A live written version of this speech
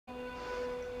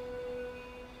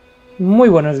Muy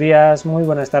buenos días, muy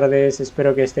buenas tardes,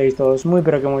 espero que estéis todos muy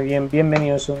pero que muy bien.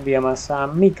 Bienvenidos un día más a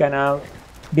mi canal,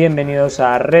 bienvenidos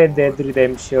a Red Dead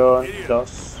Redemption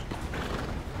 2.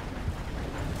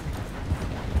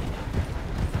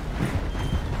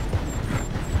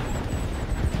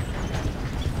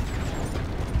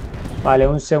 Vale,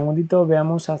 un segundito,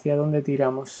 veamos hacia dónde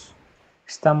tiramos.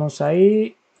 Estamos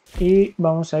ahí y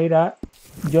vamos a ir a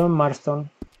John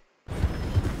Marston.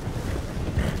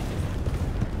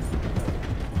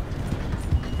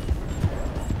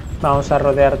 Vamos a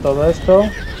rodear todo esto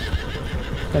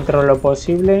dentro de lo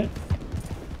posible.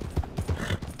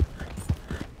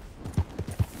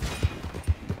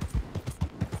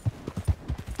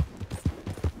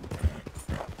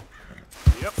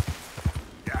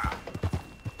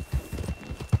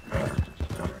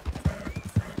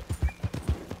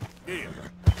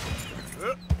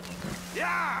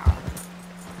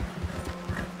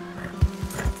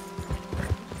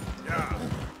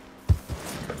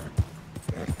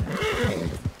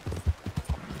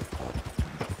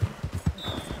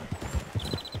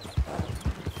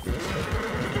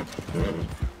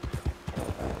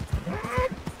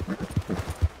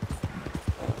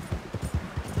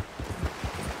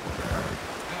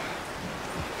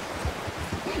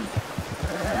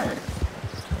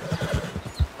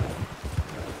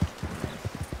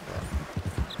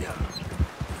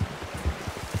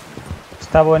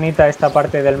 Está bonita esta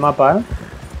parte del mapa, ¿eh?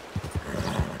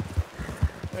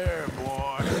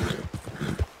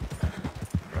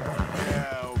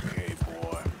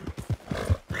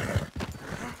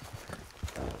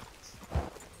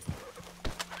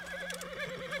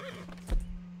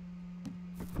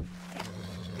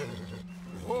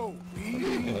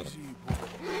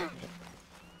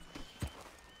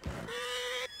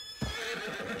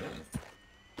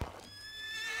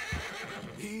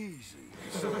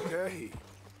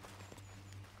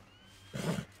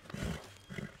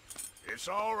 It's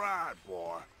all right,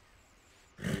 boy.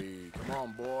 Hey, come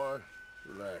on, boy.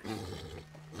 Relax.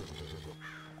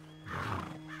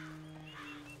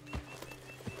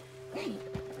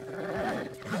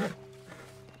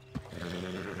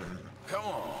 Come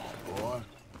on, boy.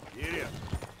 Get in.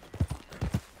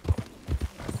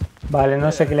 Vale,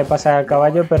 no sé qué le pasa al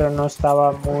caballo, pero no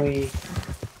estaba muy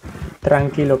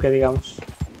tranquilo, que digamos.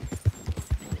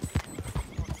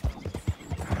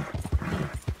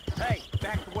 Hey,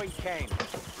 back the way you came.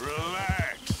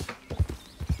 Relax.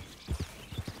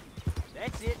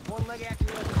 That's it. One leg after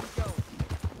the other. Let's go.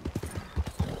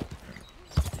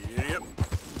 Yep.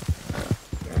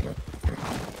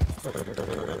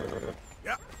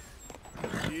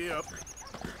 Yep. Yep.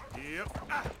 Yep.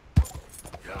 Ah.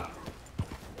 Yeah.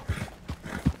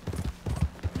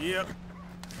 Yep.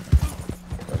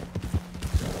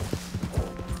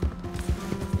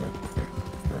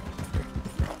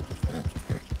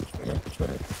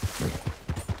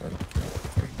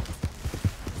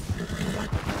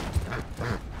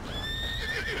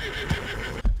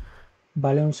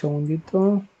 Vale, un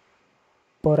segundito.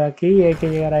 Por aquí hay que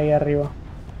llegar ahí arriba.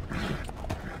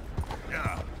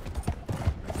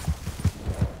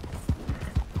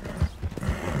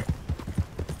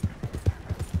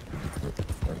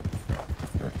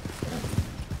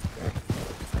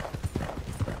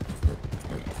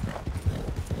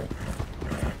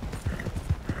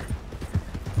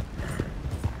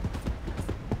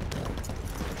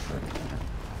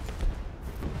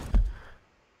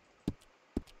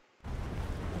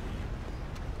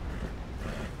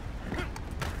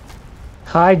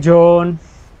 Hi, John.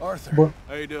 Arthur,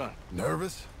 how you doing?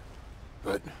 Nervous?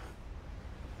 But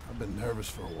I've been nervous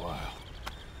for a while.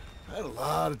 I had a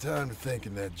lot of time to think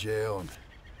in that jail, and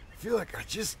I feel like I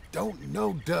just don't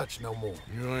know Dutch no more.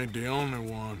 You ain't the only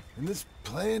one. And this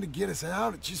plan to get us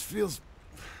out, it just feels...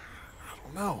 I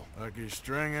don't know. Like he's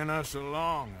stringing us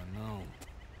along, I know.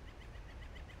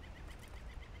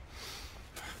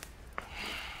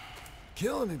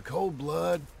 Killing in cold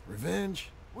blood, revenge...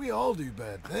 We all do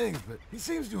bad things, but he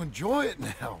seems to enjoy it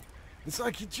now. It's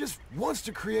like he just wants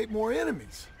to create more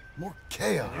enemies, more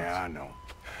chaos. Yeah, I know.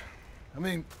 I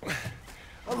mean,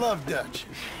 I love Dutch.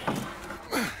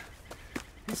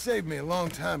 He saved me a long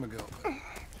time ago.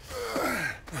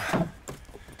 I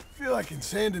feel like in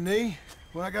Saint Denis,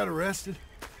 when I got arrested,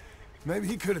 maybe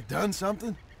he could have done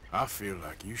something. I feel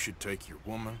like you should take your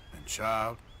woman and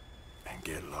child and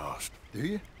get lost. Do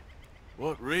you?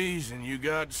 What reason you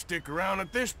got to stick around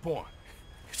at this point?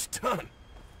 It's done.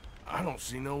 I don't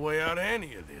see no way out of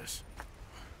any of this.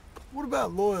 What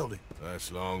about loyalty?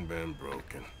 That's long been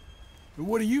broken. But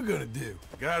what are you gonna do?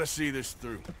 Gotta see this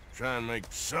through. Try and make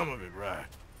some of it right.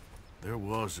 There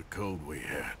was a code we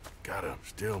had. Gotta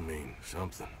still mean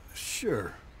something.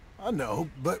 Sure. I know,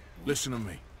 but... Listen to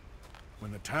me.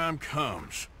 When the time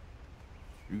comes,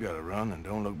 you gotta run and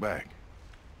don't look back.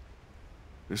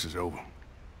 This is over.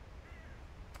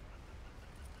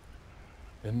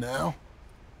 And now?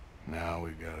 Now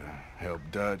we gotta help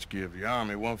Dutch give the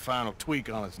army one final tweak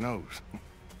on its nose.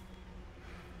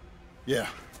 Yeah,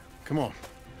 come on.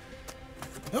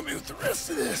 Help me with the rest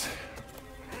of this.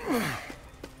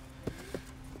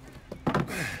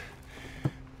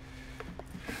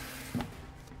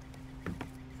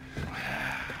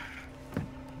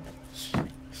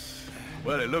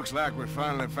 Well, it looks like we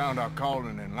finally found our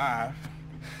calling in life.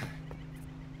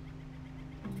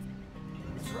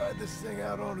 Let's ride this thing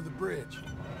out onto the bridge.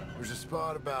 There's a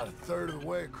spot about a third of the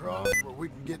way across where we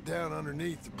can get down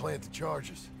underneath to plant the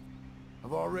charges.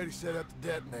 I've already set up the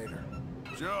detonator.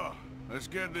 Sure, let's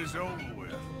get this over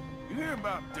with. You hear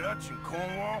about Dutch and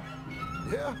Cornwall?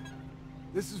 Yeah,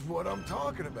 this is what I'm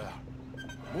talking about.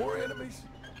 More enemies,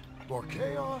 more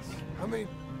chaos. I mean,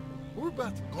 we're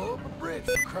about to blow up a bridge,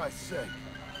 for Christ's sake.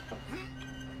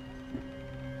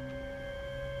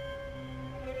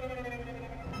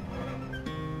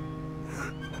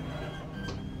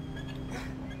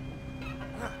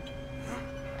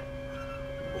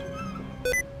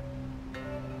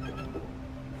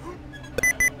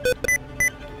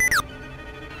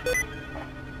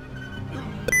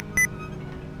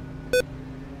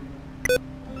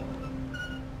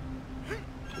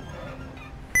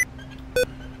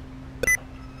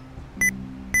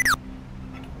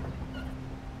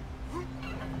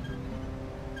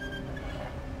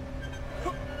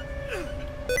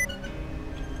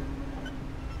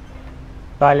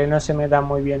 Vale, no se me da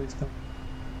muy bien esto.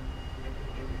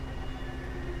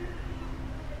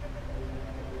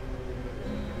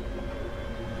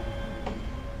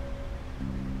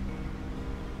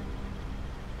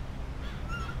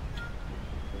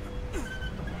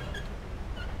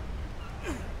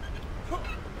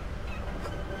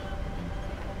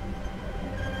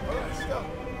 Alright, stop.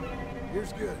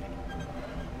 Here's good.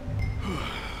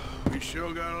 We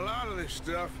sure got a lot of this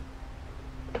stuff.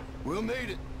 We'll need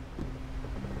it.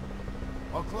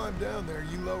 I'll climb down there,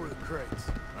 you lower the crates.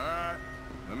 All right,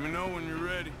 let me know when you're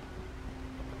ready.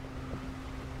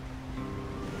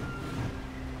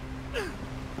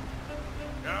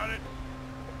 Got it?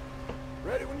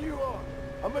 Ready when you are.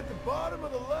 I'm at the bottom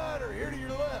of the ladder, here to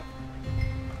your left.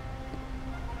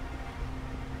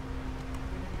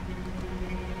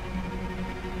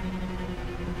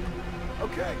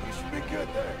 Okay, you should be good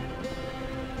there.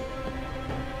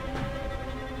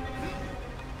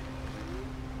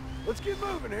 Let's get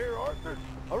moving here, Arthur.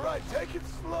 All right, take it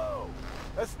slow.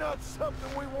 That's not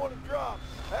something we want to drop.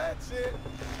 That's it.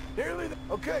 Nearly there.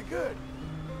 Okay, good.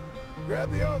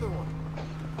 Grab the other one.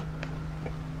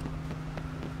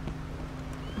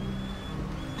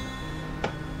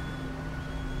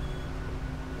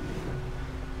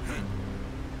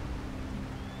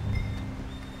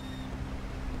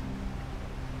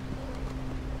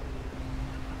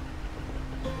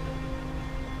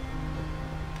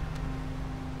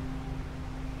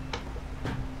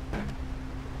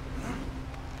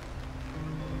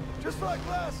 Just like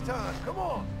last time. Come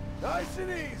on. Nice and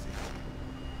easy.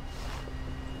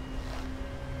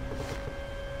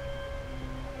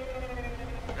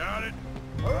 Got it?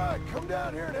 All right, come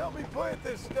down here and help me plant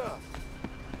this stuff.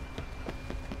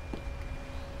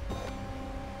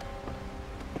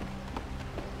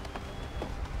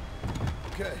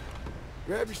 Okay,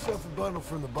 grab yourself a bundle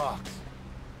from the box.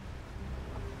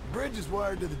 The bridge is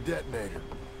wired to the detonator.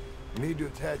 You need to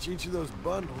attach each of those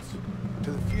bundles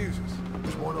to the fuses.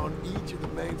 There's one on each of the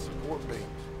main support beams.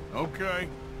 Okay.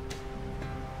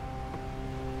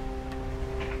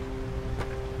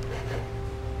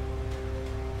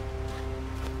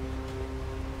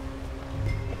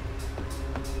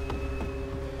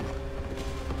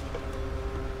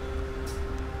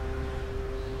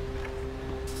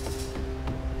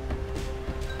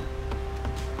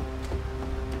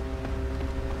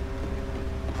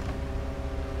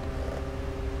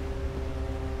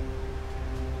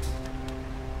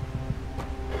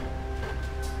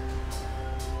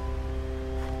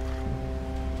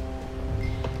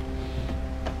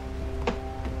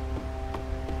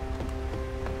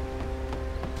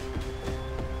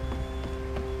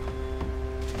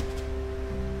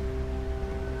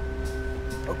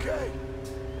 Okay,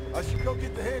 I should go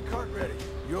get the handcart ready.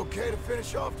 You okay to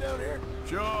finish off down here?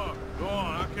 Sure. Go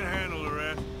on, I can handle the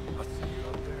rest. I'll see you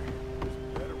up there. There's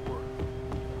better work.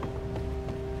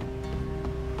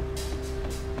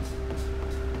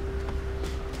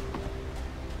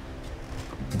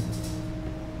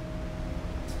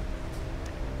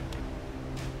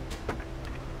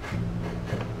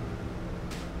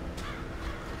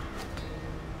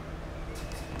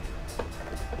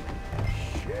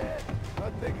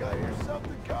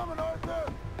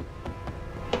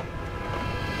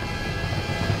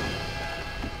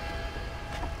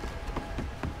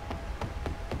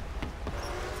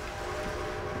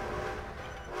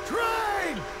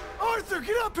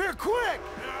 Arthur, get up here quick!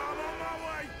 I'm on my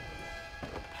way.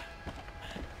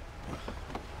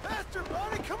 Faster,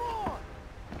 buddy, come on!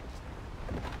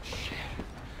 Shit.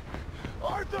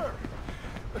 Arthur!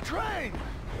 A train!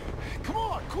 Come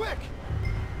on, quick!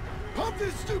 Pump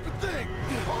this stupid thing!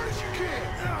 As hard as you can!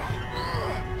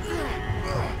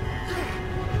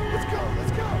 Let's go,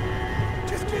 let's go!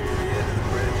 Just get to the end of the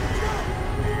bridge and jump!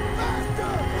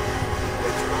 Faster!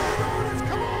 It's right on us,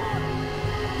 come on!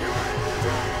 You're ready to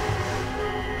jump!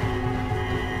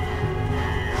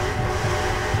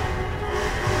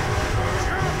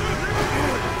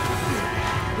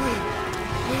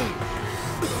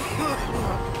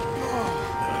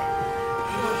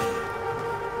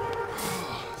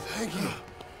 Thank you.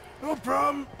 No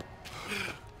problem.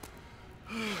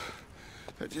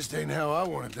 That just ain't how I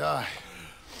want to die.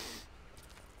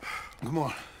 Come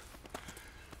on.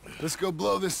 Let's go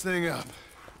blow this thing up.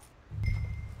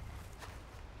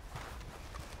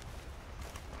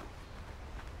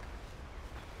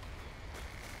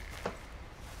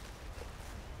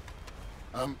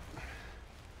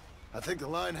 I think the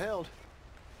line held.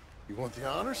 You want the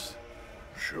honors?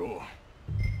 Sure.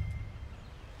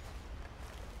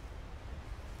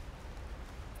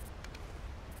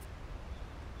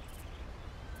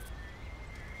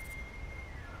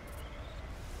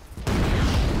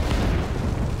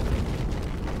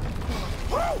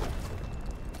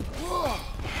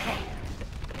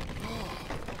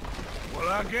 Well,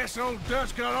 I guess old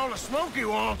Dutch got all the smoke he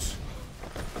wants.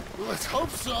 Well, let's hope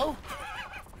so.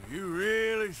 You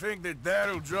really think that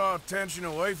that'll draw attention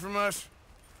away from us?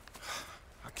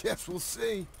 I guess we'll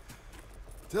see.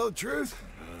 Tell the truth,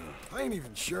 I ain't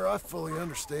even sure I fully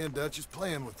understand Dutch's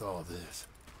plan with all this.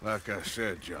 Like I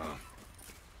said, John,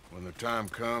 when the time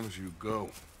comes, you go.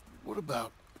 What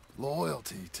about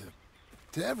loyalty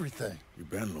to everything? You've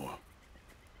been loyal.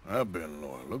 I've been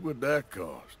loyal. Look what that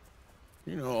cost.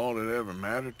 You know, all that ever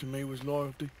mattered to me was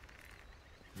loyalty.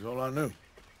 It's all I knew.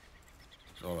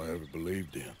 It's all I ever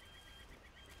believed in.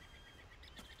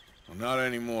 Well, not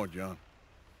anymore, John.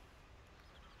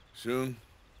 Soon,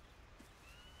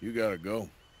 you gotta go.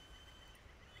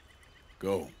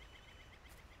 Go.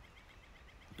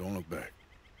 Don't look back.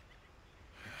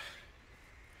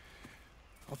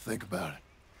 I'll think about it.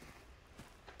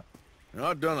 Now,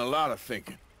 I've done a lot of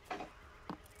thinking.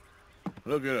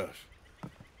 Look at us.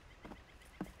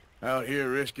 Out here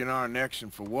risking our necks,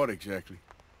 and for what exactly?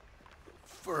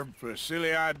 For a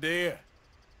silly idea.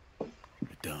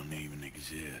 It don't even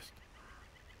exist.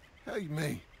 How you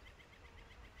mean?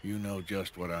 You know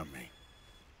just what I mean.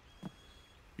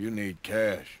 You need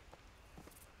cash.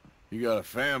 You got a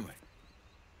family.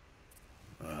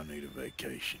 I need a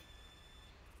vacation.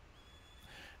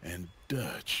 And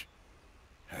Dutch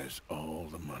has all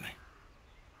the money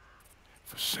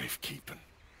for safekeeping.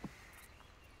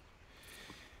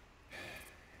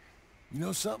 You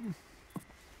know something?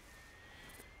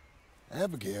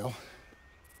 Abigail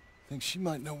thinks she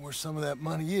might know where some of that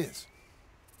money is.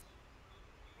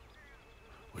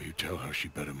 Well, you tell her she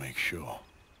better make sure.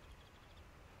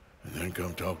 And then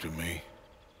come talk to me.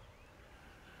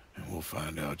 And we'll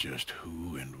find out just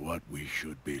who and what we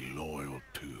should be loyal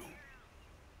to.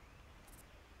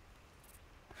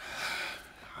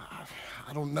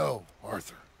 I don't know,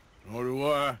 Arthur. Nor do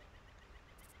I.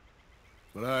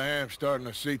 But I am starting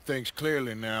to see things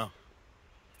clearly now.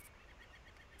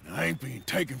 And I ain't being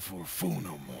taken for a fool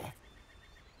no more.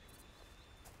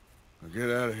 Now get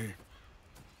out of here.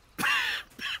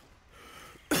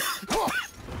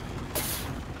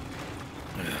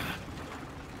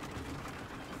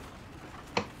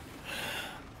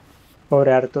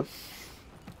 Pobre Arthur.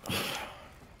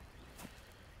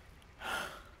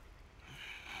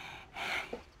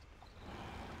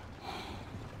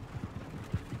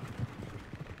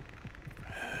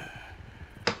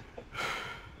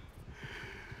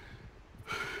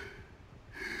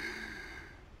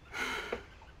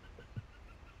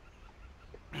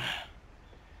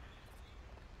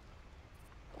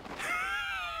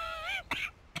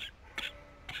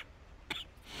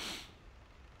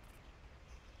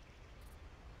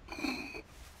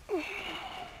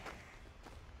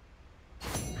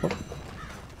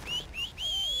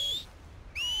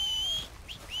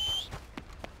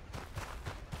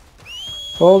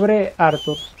 Pobre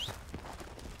Arthur.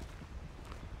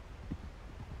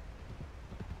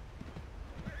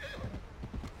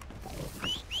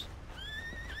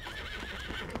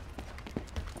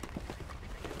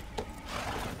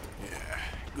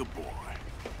 Good boy.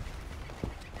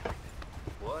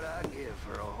 What I give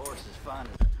for a horse as fine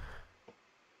as...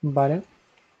 Vale.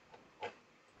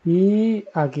 Y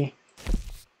aquí.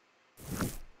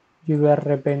 Lluvia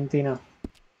repentina.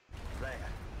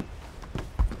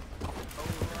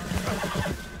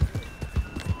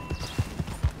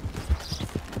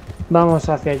 Vamos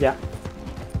hacia allá.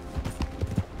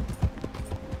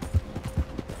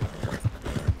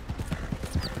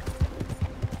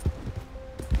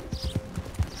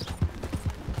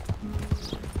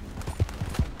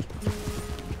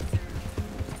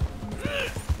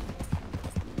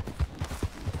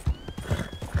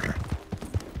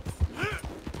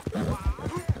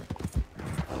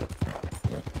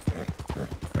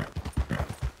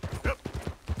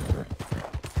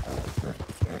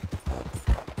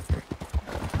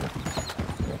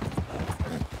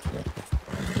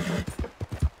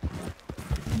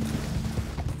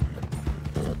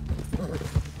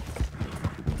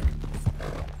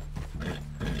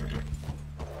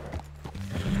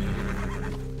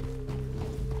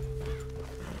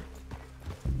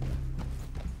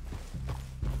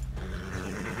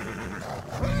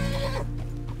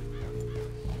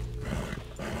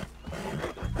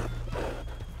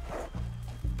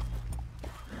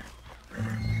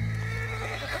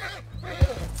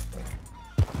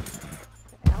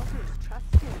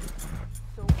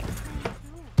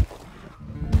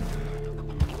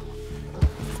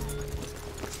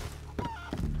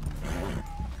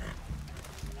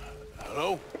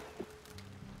 Hello?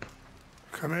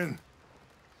 Come in.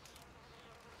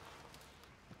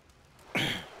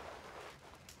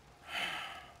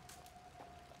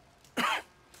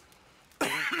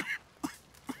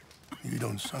 You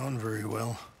don't sound very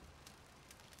well.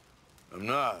 I'm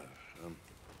not.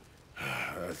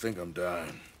 I think I'm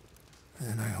dying.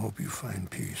 And I hope you find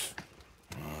peace.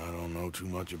 I don't know too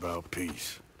much about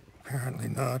peace. Apparently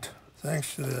not.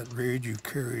 Thanks to that raid you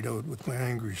carried out with my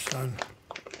angry son.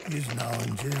 He's now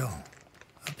in jail,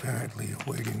 apparently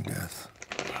awaiting death.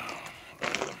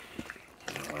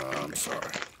 I'm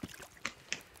sorry.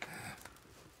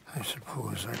 I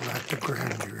suppose I lack the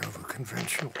grandeur of a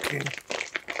conventional king.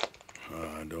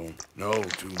 I don't know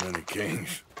too many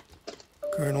kings.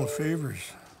 Colonel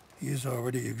Favors, he has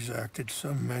already exacted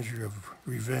some measure of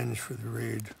revenge for the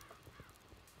raid.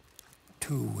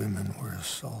 2 women were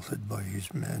assaulted by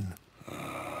his men.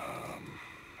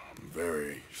 I'm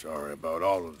very sorry about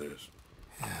all of this.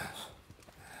 Yes.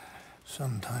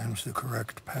 Sometimes the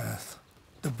correct path,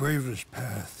 the bravest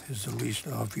path, is the least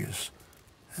obvious,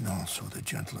 and also the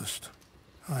gentlest.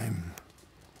 I'm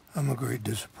a great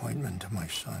disappointment to my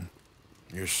son.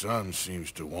 Your son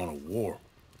seems to want a war.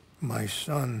 My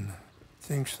son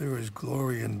thinks there is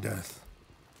glory in death.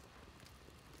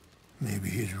 Maybe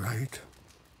he's right,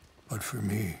 but for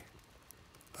me,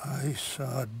 I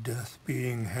saw death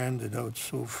being handed out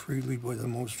so freely by the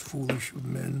most foolish of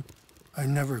men, I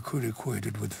never could equate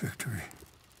it with victory.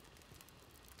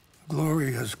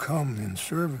 Glory has come in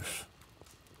service.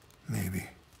 Maybe.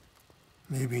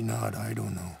 Maybe not, I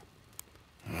don't know.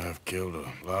 I've killed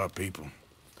a lot of people.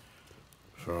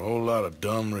 For a whole lot of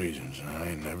dumb reasons, and I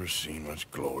ain't never seen much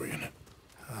glory in it.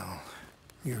 Oh,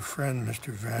 your friend,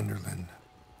 Mr. Vanderlyn,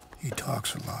 he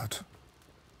talks a lot.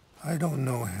 I don't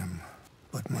know him,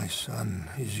 but my son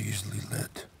is easily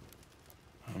led.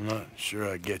 I'm not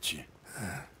sure I get you.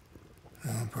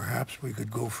 Well, perhaps we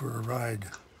could go for a ride.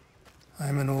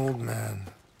 I'm an old man.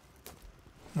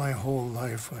 My whole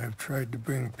life I have tried to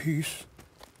bring peace.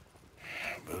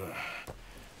 But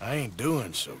I ain't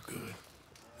doing so good.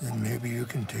 Then maybe you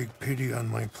can take pity on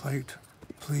my plight.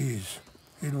 Please,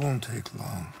 it won't take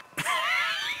long.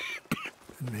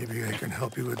 And maybe I can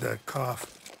help you with that cough.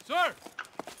 Sir!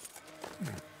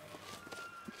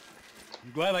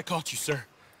 I'm glad I caught you, sir.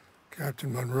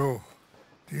 Captain Monroe,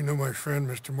 do you know my friend,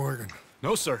 Mr. Morgan?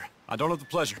 No, sir. I don't have the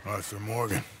pleasure. Arthur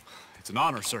Morgan. It's an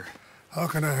honor, sir. How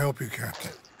can I help you,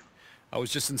 Captain? I was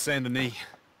just in Saint Denis.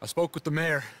 I spoke with the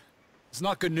mayor. It's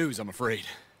not good news, I'm afraid.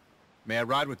 May I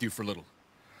ride with you for a little?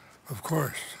 Of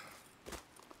course.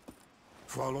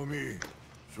 Follow me.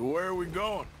 So where are we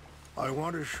going? I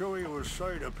want to show you a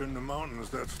site up in the mountains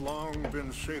that's long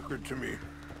been sacred to me.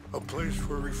 A place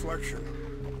for reflection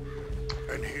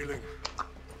and healing.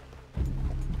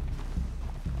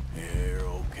 You're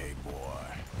okay,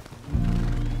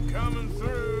 boy. Coming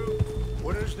through.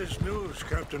 What is this news,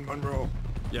 Captain Monroe?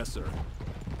 Yes, sir.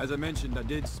 As I mentioned, I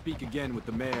did speak again with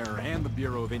the mayor and the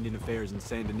Bureau of Indian Affairs in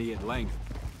Saint Denis at length.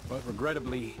 But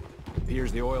regrettably, it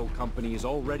appears the oil company has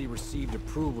already received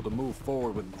approval to move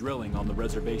forward with drilling on the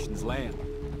reservation's land.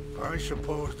 I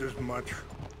supposed as much.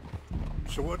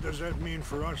 So what does that mean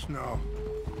for us now?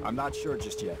 I'm not sure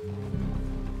just yet.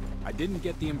 I didn't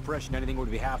get the impression anything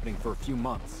would be happening for a few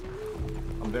months.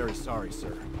 I'm very sorry,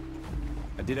 sir.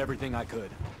 I did everything I could.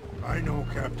 I know,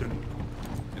 Captain.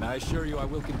 And I assure you I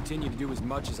will continue to do as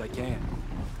much as I can.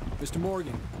 Mr.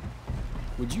 Morgan,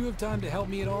 would you have time to help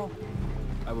me at all?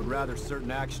 I would rather certain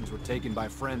actions were taken by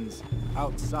friends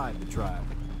outside the tribe.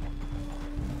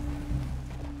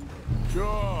 Sure,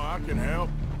 I can help.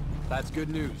 That's good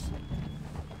news.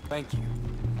 Thank you.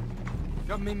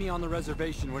 Come meet me on the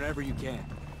reservation whenever you can.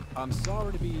 I'm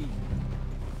sorry to be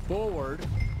forward,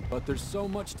 but there's so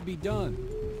much to be done.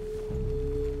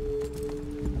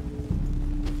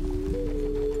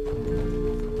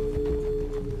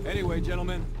 Anyway,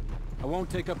 gentlemen, I won't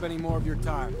take up any more of your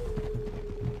time.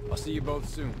 I'll see you both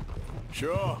soon.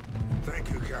 Sure.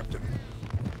 Thank you, Captain.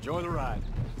 Enjoy the ride.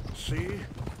 See?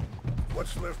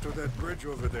 What's left of that bridge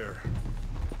over there?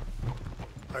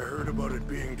 I heard about it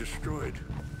being destroyed.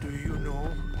 Do you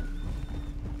know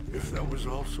if that was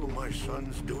also my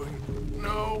son's doing?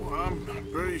 No,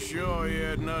 I'm pretty sure he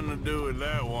had nothing to do with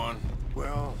that one.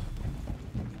 Well,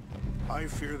 I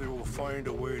fear they will find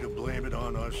a way to blame it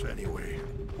on us anyway.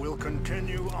 We'll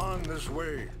continue on this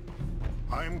way.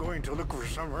 I'm going to look for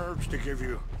some herbs to give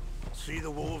you. See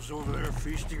the wolves over there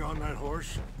feasting on that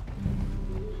horse?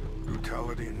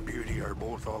 Brutality and beauty are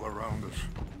both all around us.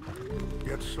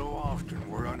 Yet so often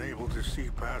we're unable to see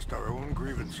past our own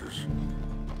grievances.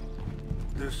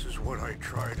 This is what I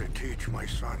try to teach my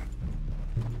son.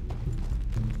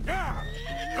 Yeah!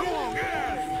 Come on, get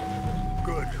at it!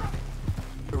 Good.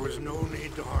 There was no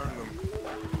need to harm them.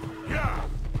 Yeah!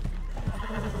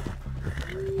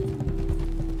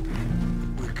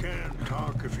 We can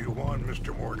talk if you want,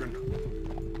 Mr. Morgan.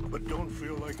 But don't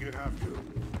feel like you have to.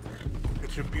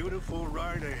 It's a beautiful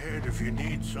ride ahead if you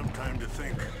need some time to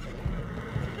think.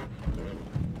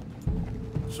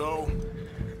 So,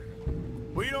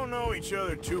 we don't know each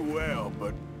other too well,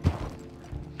 but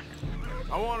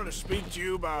I wanted to speak to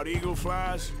you about eagle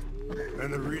flies.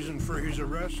 And the reason for his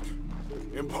arrest?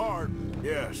 In part,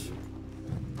 yes.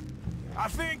 I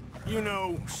think you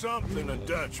know something of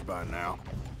Dutch by now.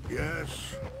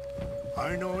 Yes,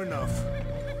 I know enough.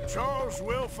 Charles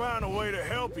will find a way to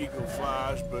help eagle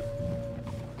flies, but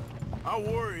I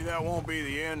worry that won't be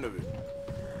the end of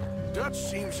it. Dutch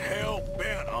seems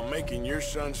hell-bent on making your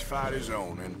son's fight his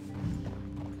own, and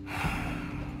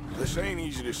this ain't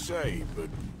easy to say, but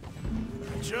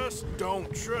I just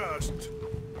don't trust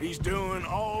he's doing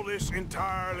all this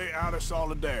entirely out of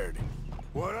solidarity.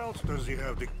 What else does he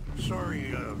have to...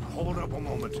 Sorry, hold up a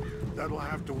moment. That'll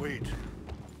have to wait.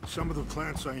 Some of the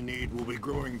plants I need will be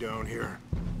growing down here.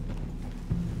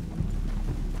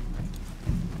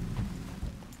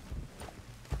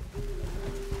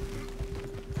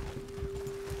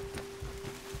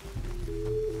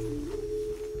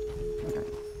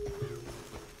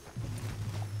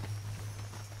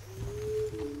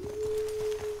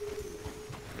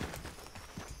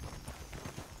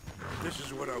 This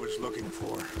is what I was looking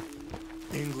for.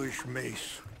 English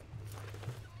mace.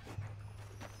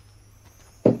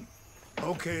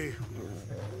 Okay,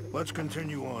 let's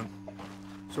continue on.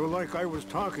 So like I was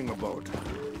talking about,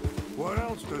 what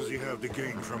else does he have to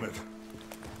gain from it?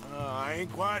 I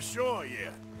ain't quite sure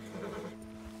yet.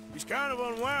 He's kind of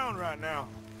unwound right now.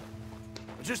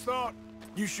 I just thought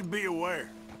you should be aware.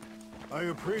 I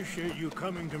appreciate you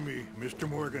coming to me, Mr.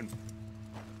 Morgan.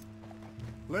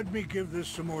 Let me give this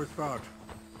some more thought.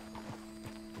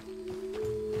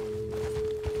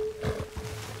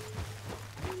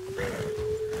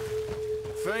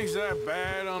 Things that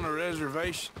bad on the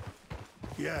reservation?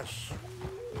 Yes.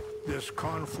 This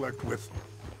conflict with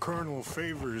Colonel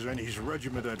Favors and his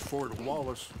regiment at Fort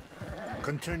Wallace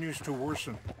continues to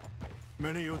worsen.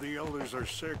 Many of the elders are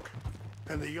sick,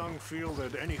 and the young feel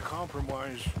that any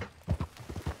compromise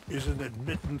is an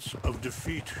admittance of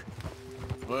defeat.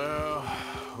 Well,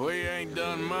 we ain't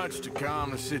done much to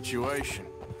calm the situation.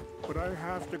 But I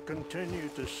have to continue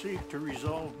to seek to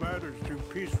resolve matters through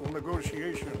peaceful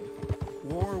negotiation.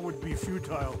 War would be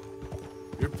futile.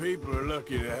 Your people are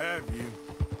lucky to have you.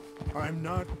 I'm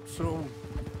not so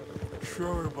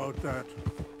sure about that.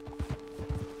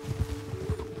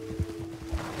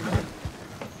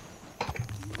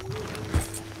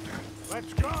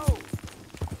 Let's go!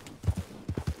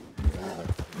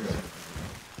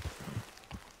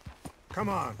 Come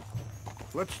on,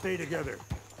 let's stay together.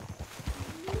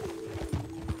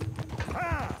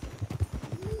 Ah!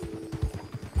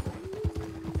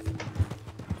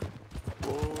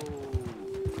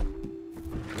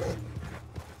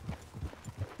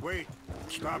 Wait,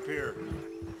 stop here.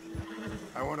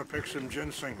 I want to pick some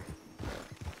ginseng.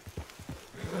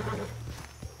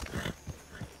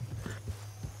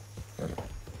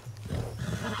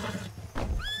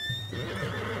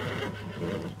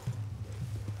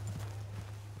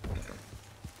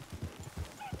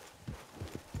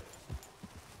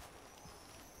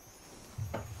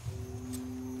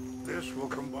 This will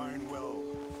combine well.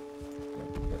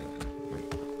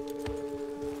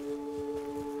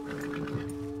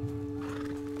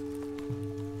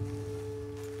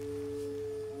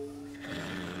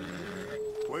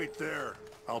 Wait there.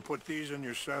 I'll put these in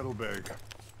your saddlebag.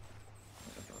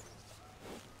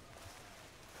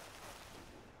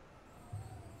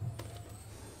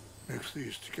 Mix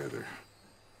these together.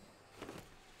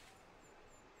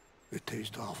 They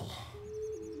taste awful,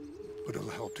 but it'll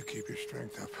help to keep your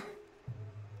strength up.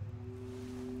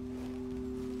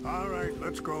 All right,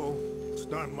 let's go. It's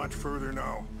not much further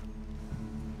now.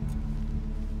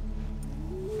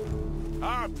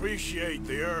 I appreciate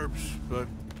the herbs, but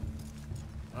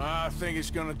I think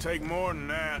it's gonna take more than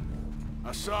that.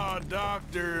 I saw a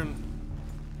doctor and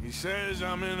he says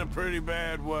I'm in a pretty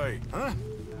bad way. Huh?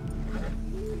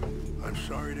 I'm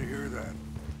sorry to hear that.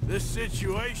 This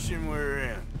situation we're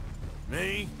in,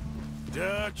 me,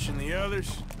 Dutch, and the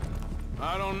others,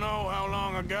 I don't know how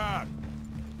long I got,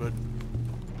 but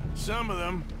some of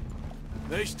them,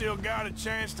 they still got a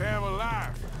chance to have a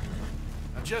life.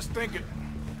 I just think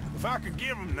if I could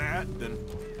give them that, then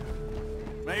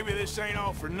maybe this ain't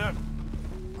all for nothing.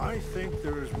 I think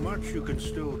there is much you can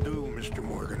still do, Mr.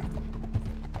 Morgan.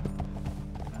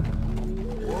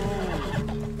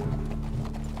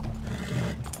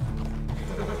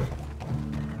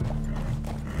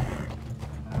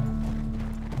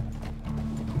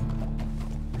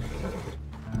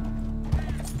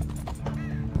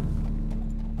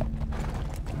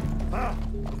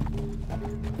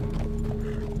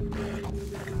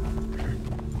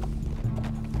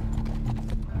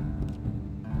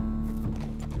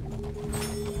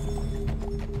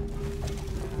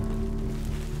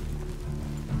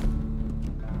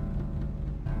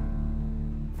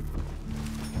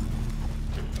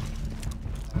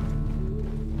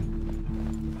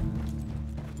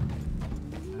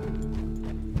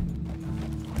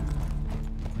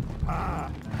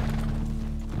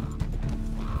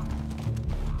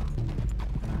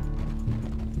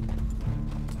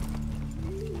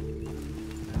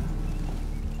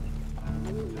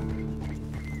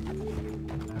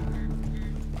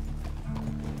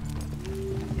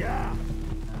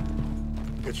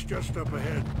 It's just up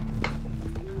ahead.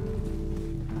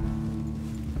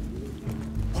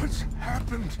 What's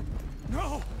happened?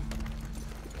 No!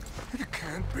 It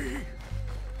can't be.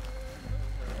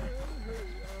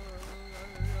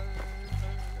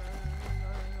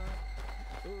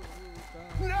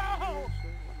 No!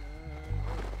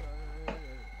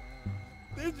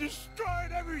 They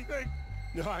destroyed everything!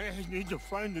 I need to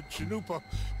find the Chanupa.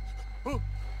 Who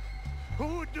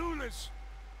would do this?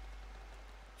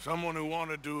 Someone who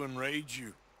wanted to enrage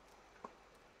you.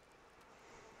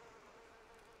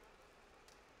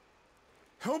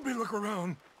 Help me look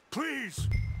around, please.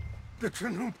 The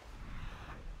Chanupa.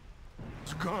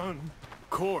 It's gone. Of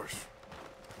course.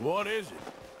 What is it?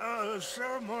 A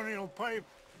ceremonial pipe.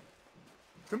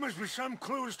 There must be some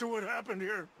clues to what happened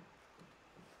here.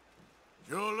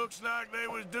 Sure looks like they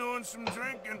was doing some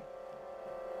drinking.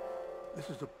 This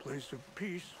is a place of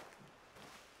peace.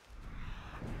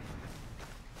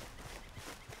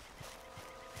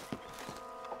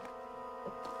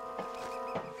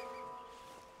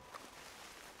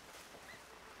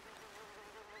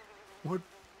 What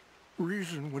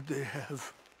reason would they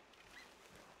have?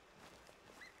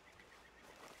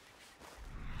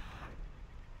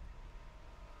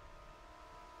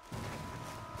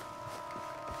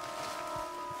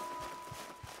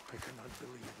 I cannot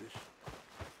believe this.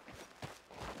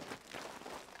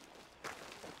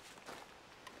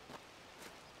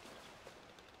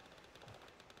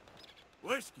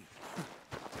 Whiskey.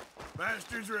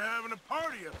 Bastards are having a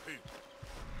party up here.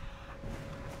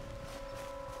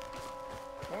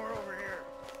 More over here.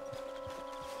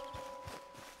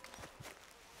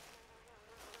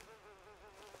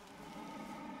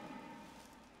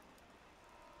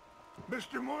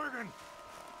 Mr. Morgan!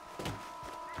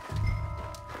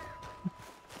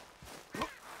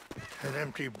 An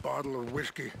empty bottle of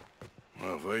whiskey.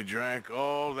 Well, if they drank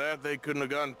all that, they couldn't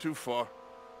have gotten too far.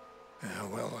 Yeah,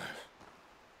 well,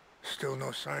 still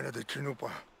no sign of the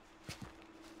Chanupa.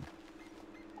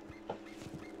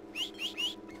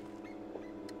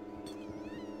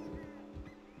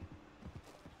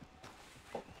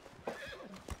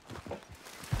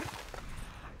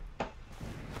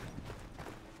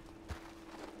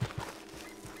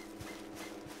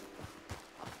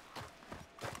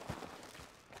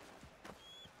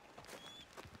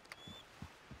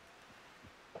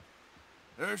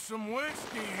 There's some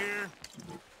whiskey here.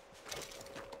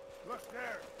 Look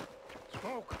there.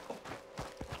 Smoke.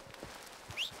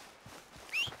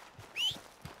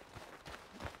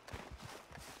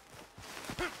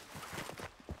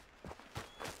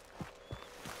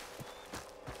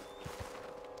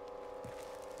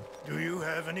 Do you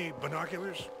have any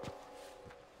binoculars?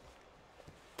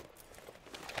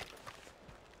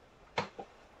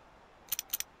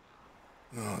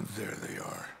 Oh, there they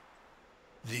are.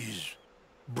 These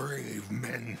brave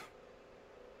men.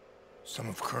 Some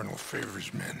of Colonel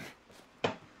Favor's men.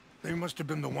 They must have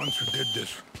been the ones who did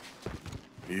this.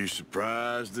 Are you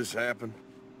surprised this happened?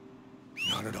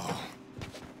 Not at all.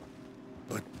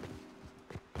 But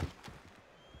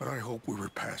I hope we were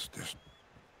past this.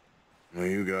 Well,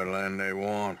 you got land they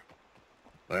want.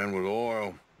 Land with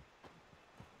oil.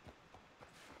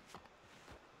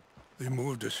 They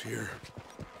moved us here.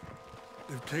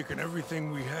 They've taken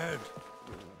everything we had.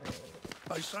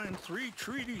 I signed 3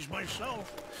 treaties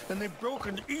myself, and they've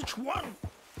broken each one.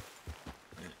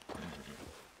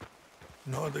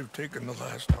 Now they've taken the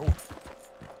last hope.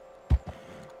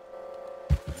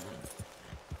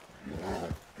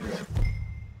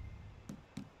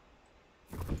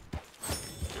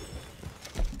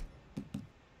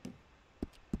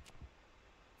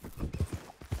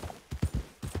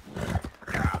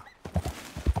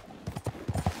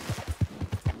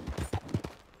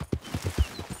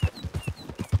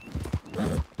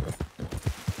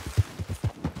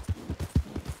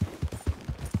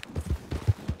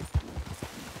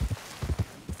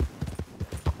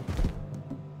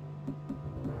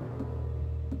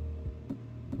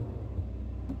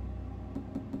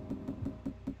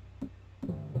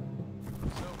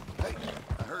 Hey,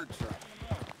 I heard something.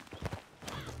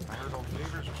 I heard old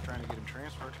Favors was trying to get him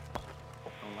transferred.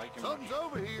 Don't like him. Something's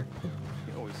over here.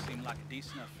 He always seemed like a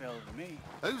decent enough fella to me.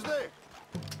 Who's there?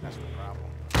 That's the problem.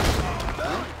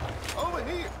 Over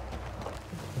here.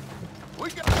 We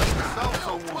got assaults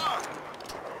on one.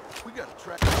 We got to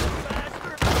track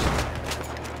faster.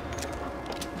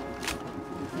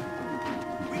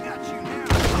 We got you now.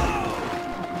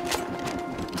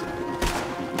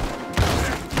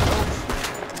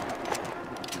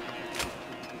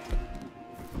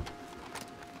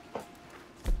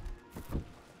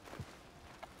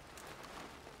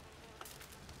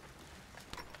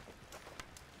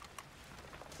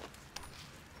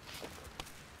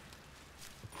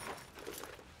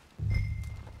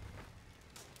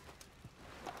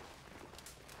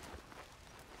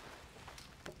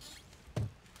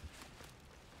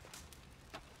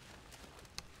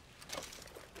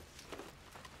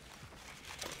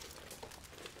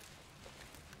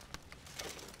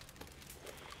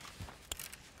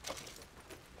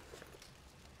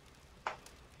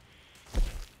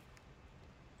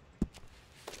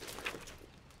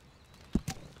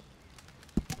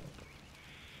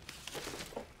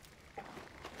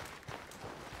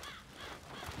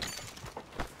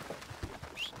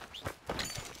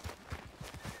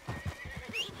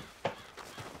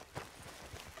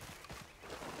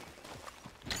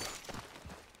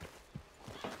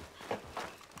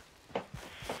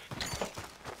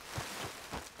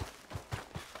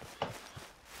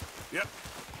 Yep.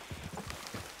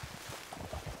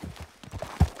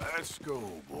 Let's go,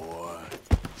 boy.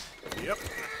 Yep.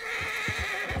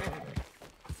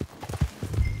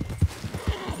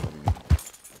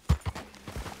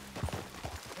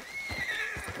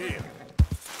 Here.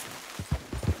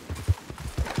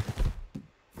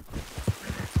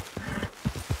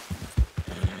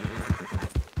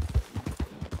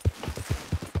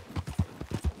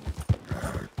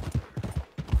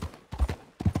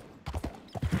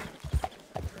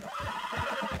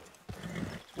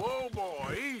 Whoa,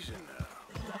 boy, easy now.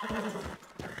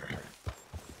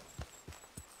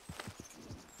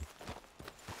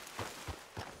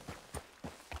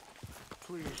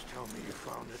 Please tell me you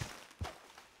found it.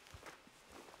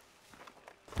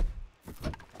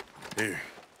 Here.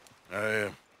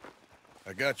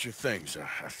 I got your things,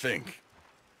 I think.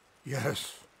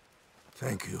 Yes.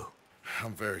 Thank you.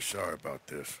 I'm very sorry about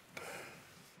this.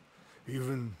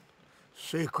 Even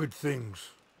sacred things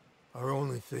are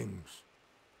only things.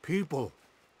 People,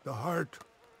 the heart,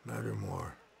 matter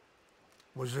more.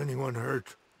 Was anyone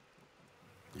hurt?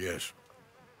 Yes.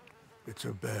 It's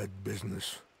a bad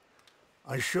business.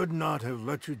 I should not have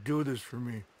let you do this for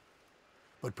me.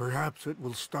 But perhaps it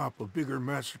will stop a bigger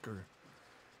massacre.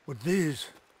 With these,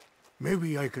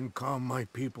 maybe I can calm my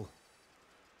people.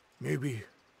 Maybe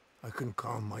I can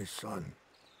calm my son.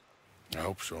 I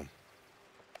hope so.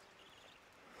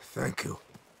 Thank you.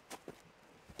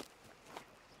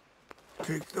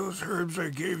 Take those herbs I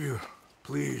gave you,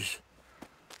 please.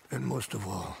 And most of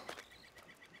all,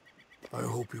 I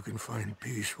hope you can find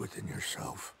peace within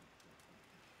yourself.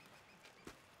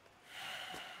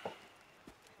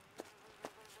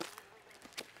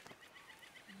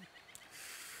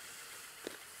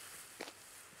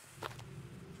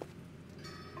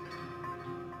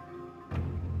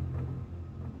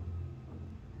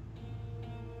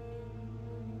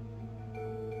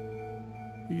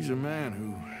 He's a man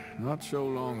who, not so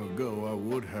long ago, I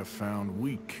would have found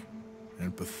weak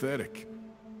and pathetic.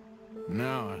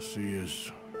 Now I see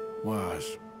as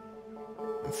wise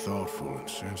and thoughtful and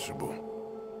sensible.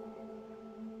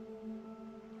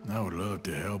 I would love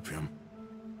to help him.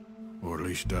 Or at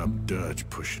least stop Dutch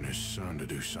pushing his son to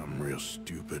do something real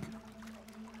stupid.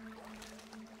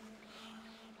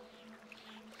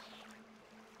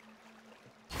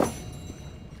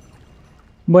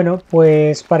 Bueno,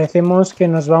 pues parecemos que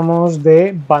nos vamos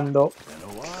de bando.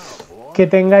 Que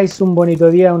tengáis un bonito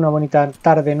día, una bonita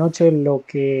tarde, noche,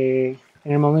 en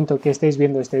el momento que estéis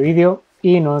viendo este vídeo,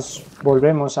 y nos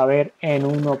volvemos a ver en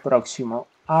uno próximo.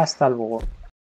 Hasta luego.